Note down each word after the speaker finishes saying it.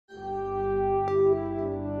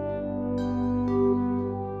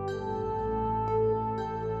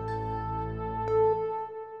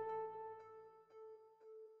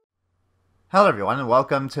Hello everyone and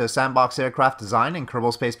welcome to Sandbox Aircraft Design in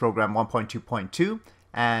Kerbal Space Program 1.2.2,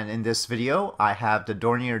 and in this video I have the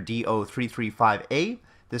Dornier Do-335A.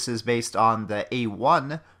 This is based on the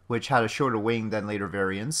A1, which had a shorter wing than later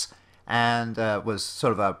variants and was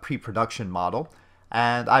sort of a pre-production model.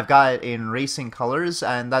 And I've got it in racing colors,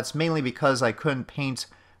 and that's mainly because I couldn't paint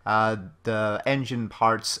the engine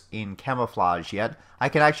parts in camouflage yet. I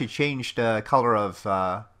can actually change the color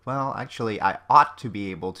of well, actually, I ought to be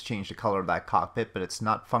able to change the color of that cockpit, but it's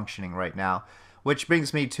not functioning right now. Which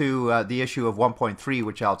brings me to the issue of 1.3,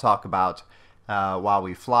 which I'll talk about while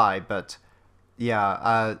we fly. But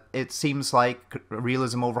yeah, it seems like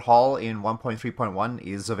Realism Overhaul in 1.3.1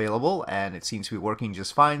 is available, and it seems to be working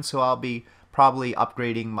just fine, so I'll be probably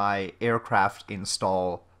upgrading my aircraft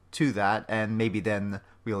install to that, and maybe then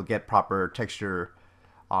we'll get proper texture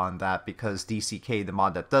on that, because DCK, the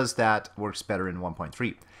mod that does that, works better in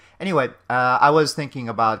 1.3. Anyway, I was thinking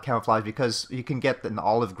about camouflage because you can get an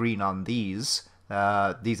olive green on these.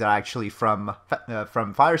 These are actually from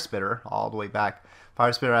Firespitter, all the way back.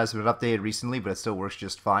 Firespitter has been updated recently, but it still works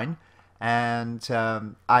just fine. And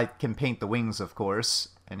I can paint the wings, of course,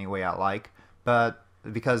 any way I like. But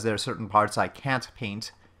because there are certain parts I can't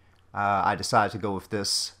paint, I decided to go with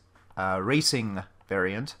this racing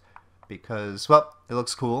variant because, well, it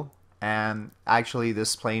looks cool. And actually,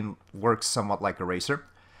 this plane works somewhat like a racer.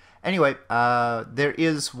 Anyway, there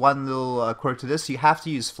is one little quirk to this. You have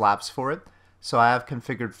to use flaps for it. So I have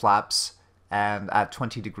configured flaps and at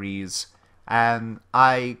 20 degrees. And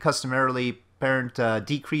I customarily parent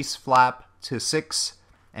decrease flap to 6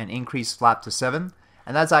 and increase flap to 7.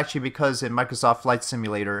 And that's actually because in Microsoft Flight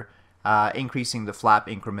Simulator, increasing the flap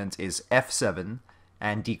increment is F7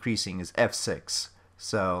 and decreasing is F6.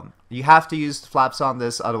 So you have to use the flaps on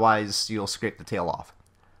this, otherwise you'll scrape the tail off,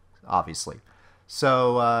 obviously.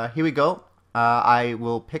 So here we go. I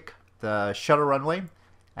will pick the shuttle runway,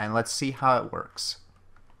 and let's see how it works.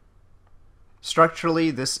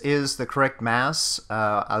 Structurally, this is the correct mass.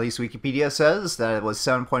 At least Wikipedia says that it was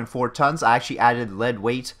 7.4 tons. I actually added lead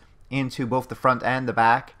weight into both the front and the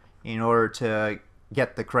back in order to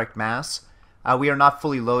get the correct mass. We are not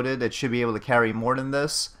fully loaded. It should be able to carry more than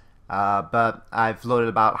this, but I've loaded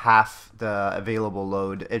about half the available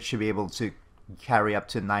load. It should be able to carry up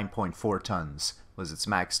to 9.4 tons was its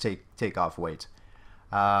max takeoff weight.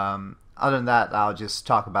 Other than that, I'll just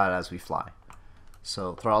talk about it as we fly.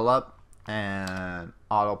 So throttle up and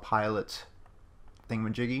autopilot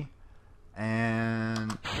thingamajiggy,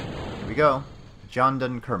 and here we go. John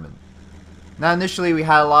Dunkerman. Now initially we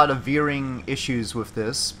had a lot of veering issues with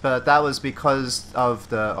this, but that was because of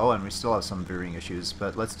the... oh, and we still have some veering issues,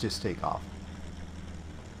 but let's just take off.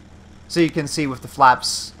 So you can see with the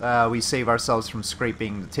flaps, we save ourselves from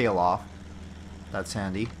scraping the tail off. That's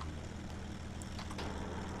handy.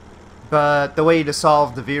 But the way to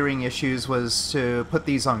solve the veering issues was to put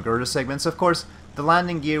these on girder segments. Of course, the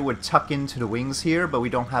landing gear would tuck into the wings here, but we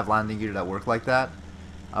don't have landing gear that work like that.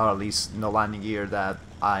 Or at least no landing gear that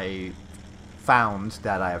I found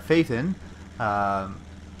that I have faith in. But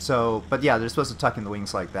yeah, they're supposed to tuck in the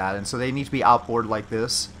wings like that, and so they need to be outboard like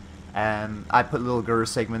this. And I put little girder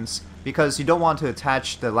segments because you don't want to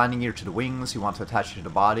attach the landing gear to the wings, you want to attach it to the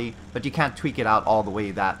body, but you can't tweak it out all the way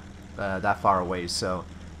that far away, so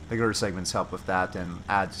the girder segments help with that and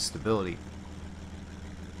add stability.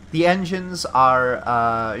 The engines are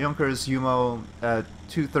Junkers Yumo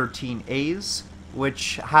 213As,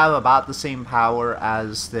 which have about the same power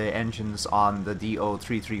as the engines on the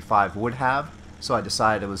Do-335 would have, so I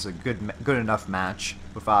decided it was a good enough match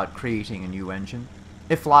without creating a new engine.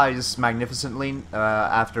 It flies magnificently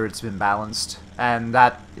after it's been balanced, and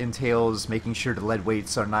that entails making sure the lead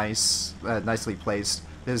weights are nicely placed.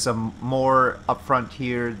 There's more up front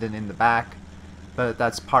here than in the back, but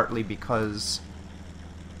that's partly because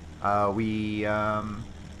we have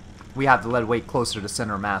the lead weight closer to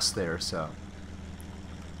center mass there, so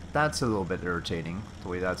that's a little bit irritating, the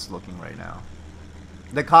way that's looking right now.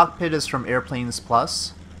 The cockpit is from Airplanes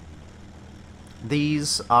Plus.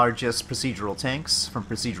 These are just procedural tanks from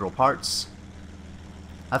procedural parts.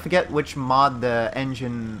 I forget which mod the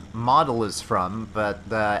engine model is from, but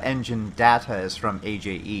the engine data is from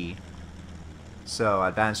AJE. So,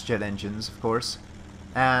 Advanced Jet Engines, of course.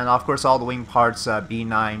 And, of course, all the wing parts,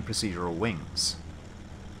 B9 procedural wings.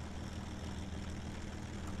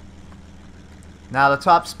 Now, the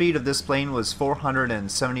top speed of this plane was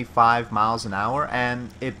 475 miles an hour, and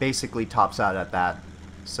it basically tops out at that.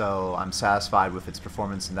 So I'm satisfied with its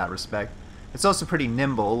performance in that respect. It's also pretty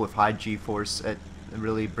nimble with high G-force. It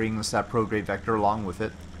really brings that prograde vector along with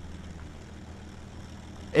it.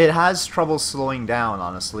 It has trouble slowing down,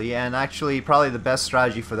 honestly, and actually probably the best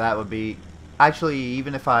strategy for that would be actually,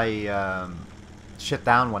 even if I shut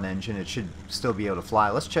down one engine, it should still be able to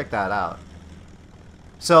fly. Let's check that out.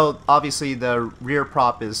 So obviously the rear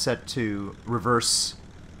prop is set to reverse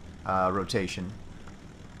rotation.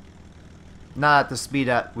 Not at the speed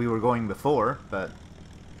that we were going before, but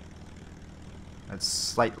it's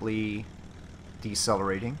slightly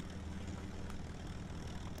decelerating.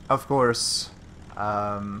 Of course,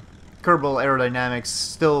 Kerbal aerodynamics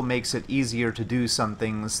still makes it easier to do some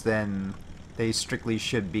things than they strictly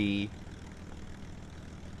should be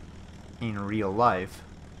in real life.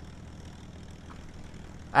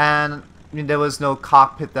 And I mean, there was no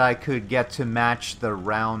cockpit that I could get to match the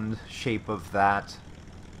round shape of that.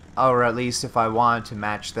 Or at least if I wanted to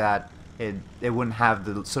match that, it wouldn't have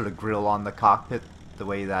the sort of grill on the cockpit the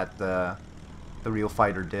way that the real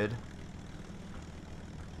fighter did.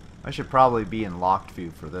 I should probably be in locked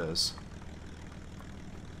view for this.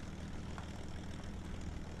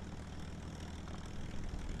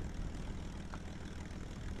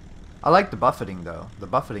 I like the buffeting though. The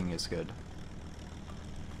buffeting is good.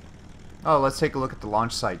 Oh, let's take a look at the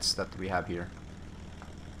launch sites that we have here.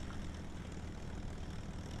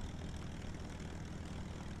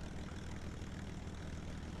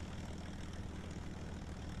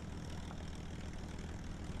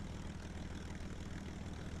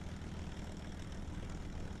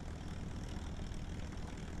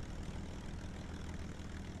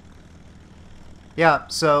 Yeah,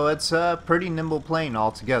 so it's a pretty nimble plane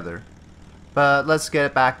altogether. But let's get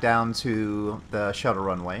it back down to the shuttle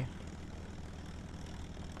runway.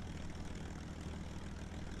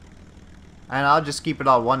 And I'll just keep it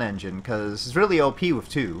on one engine, because it's really OP with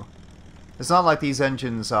two. It's not like these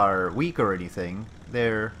engines are weak or anything.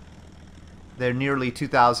 They're nearly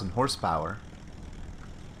 2,000 horsepower.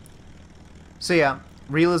 So yeah,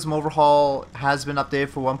 Realism Overhaul has been updated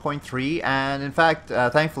for 1.3, and in fact,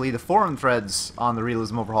 thankfully, the forum threads on the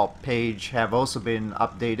Realism Overhaul page have also been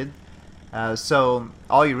updated. So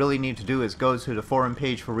all you really need to do is go to the forum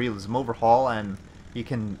page for Realism Overhaul, and you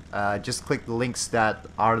can just click the links that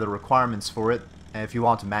are the requirements for it if you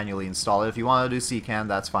want to manually install it. If you want to do CCAN,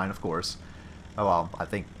 that's fine, of course. Oh well, I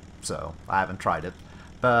think so. I haven't tried it.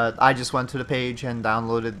 But I just went to the page and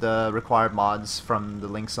downloaded the required mods from the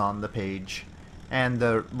links on the page. And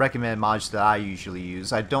the recommended mods that I usually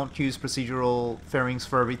use. I don't use procedural fairings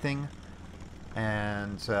for everything.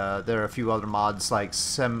 And there are a few other mods like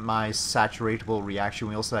semi-saturatable reaction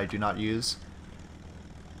wheels that I do not use.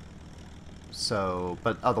 So,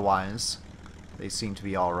 but otherwise, they seem to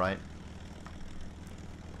be alright.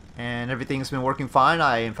 And everything's been working fine.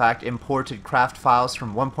 I, in fact, imported craft files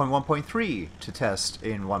from 1.1.3 to test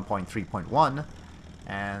in 1.3.1.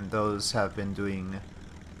 And those have been doing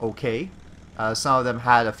okay. Some of them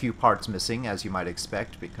had a few parts missing, as you might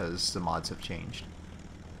expect, because the mods have changed.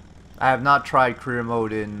 I have not tried career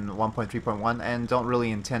mode in 1.3.1 and don't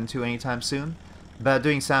really intend to anytime soon, but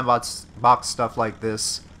doing Sandbox stuff like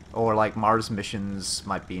this, or like Mars missions,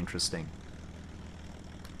 might be interesting.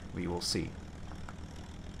 We will see.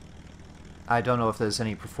 I don't know if there's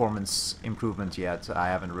any performance improvement yet. I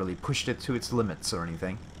haven't really pushed it to its limits or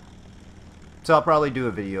anything. So I'll probably do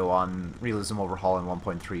a video on Realism Overhaul in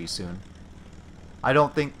 1.3 soon. I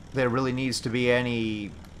don't think there really needs to be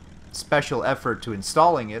any special effort to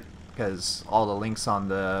installing it, because all the links on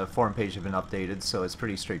the forum page have been updated, so it's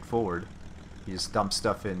pretty straightforward. You just dump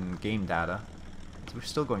stuff in game data. We're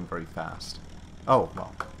still going very fast. Oh,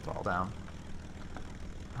 well, throttle down.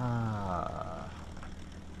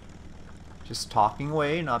 Just talking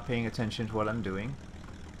away, not paying attention to what I'm doing.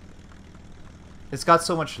 It's got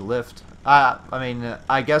so much lift. I mean,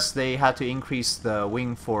 I guess they had to increase the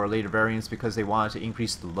wing for later variants because they wanted to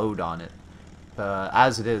increase the load on it.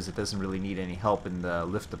 As it is, it doesn't really need any help in the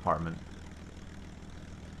lift department.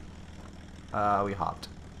 We hopped.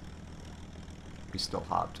 We still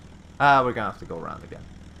hopped. We're gonna have to go around again.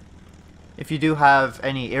 If you do have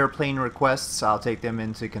any airplane requests, I'll take them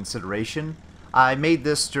into consideration. I made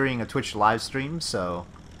this during a Twitch live stream, so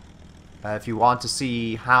if you want to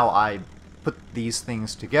see how I put these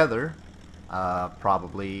things together,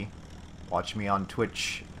 probably watch me on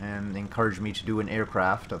Twitch and encourage me to do an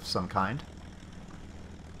aircraft of some kind.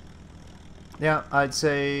 Yeah, I'd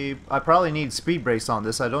say I probably need speed brakes on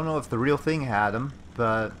this. I don't know if the real thing had them,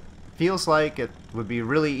 but feels like it would be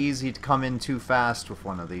really easy to come in too fast with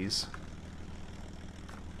one of these.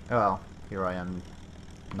 Well, here I am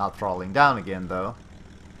not throttling down again though.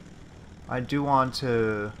 I do want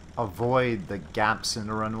to avoid the gaps in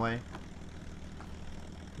the runway.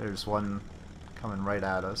 There's one coming right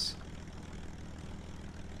at us.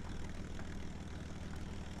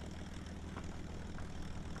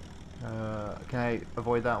 Can I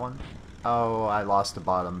avoid that one? Oh, I lost the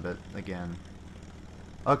bottom bit again.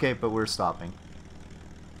 Okay, but we're stopping.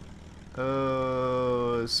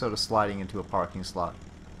 Oh, sort of sliding into a parking slot.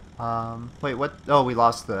 Wait, what? Oh, we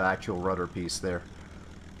lost the actual rudder piece there.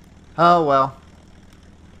 Oh, well.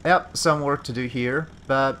 Yep, some work to do here,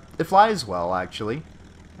 but it flies well, actually.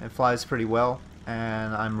 It flies pretty well,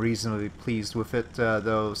 and I'm reasonably pleased with it,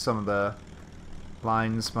 though some of the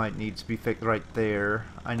lines might need to be fixed right there.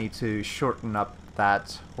 I need to shorten up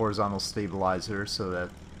that horizontal stabilizer so that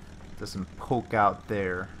it doesn't poke out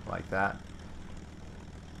there like that.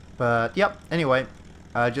 But, yep, anyway.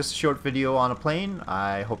 Just a short video on a plane.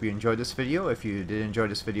 I hope you enjoyed this video. If you did enjoy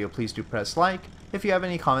this video, please do press like. If you have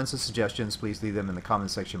any comments or suggestions, please leave them in the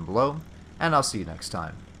comment section below. And I'll see you next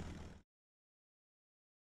time.